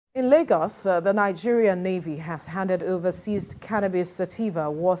In Lagos, the Nigerian Navy has handed over seized cannabis sativa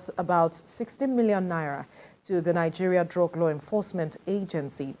worth about 60 million naira to the Nigeria Drug Law Enforcement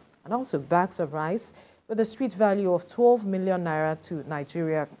Agency, and also bags of rice with a street value of 12 million naira to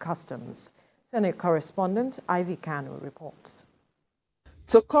Nigeria Customs. Senate correspondent Ivy Kanu reports.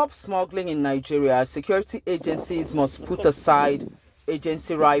 To curb smuggling in Nigeria, security agencies must put aside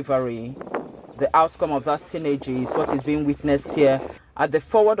agency rivalry. The outcome of that synergy is what is being witnessed here at the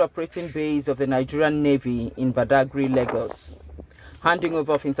forward operating base of the Nigerian Navy in Badagry, Lagos. Handing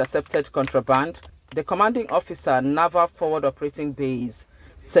over of intercepted contraband, the commanding officer, Naval Forward Operating Base,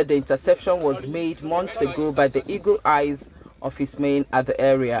 said the interception was made months ago by the eagle eyes of his men at the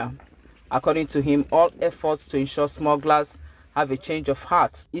area. According to him, all efforts to ensure smugglers have a change of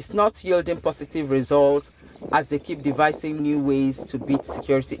heart is not yielding positive results as they keep devising new ways to beat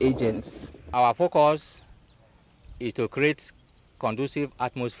security agents. Our focus is to create conducive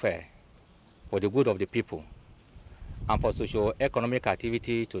atmosphere for the good of the people and for socio-economic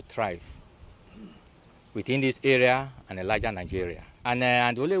activity to thrive within this area and a larger Nigeria. And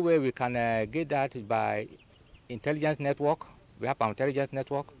the only way we can get that is by intelligence network. We have our intelligence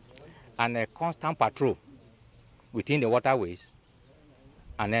network and a constant patrol within the waterways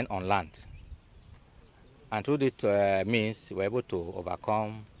and then on land. And through this means we're able to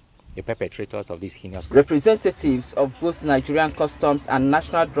overcome the perpetrators of these heinous crimes. Representatives of both Nigerian Customs and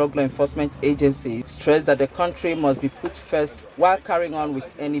National Drug Law Enforcement Agency stress that the country must be put first while carrying on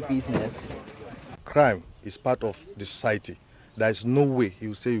with any business. Crime is part of the society. There is no way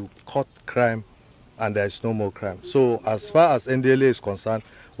you say you cut crime and there is no more crime. So as far as NDLA is concerned,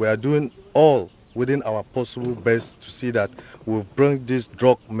 we are doing all within our possible best to see that we bring this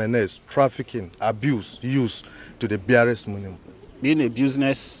drug menace, trafficking, abuse, use to the barest minimum. Being a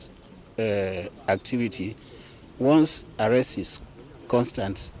business activity, once arrest is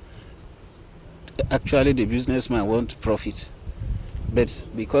constant, actually the businessman won't profit. But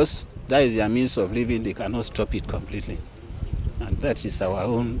because that is their means of living, they cannot stop it completely. And that is our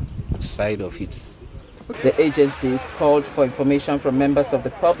own side of it. The agencies called for information from members of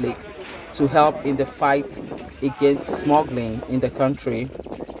the public to help in the fight against smuggling in the country.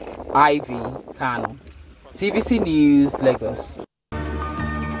 Ivy Kanu, TVC News, Lagos.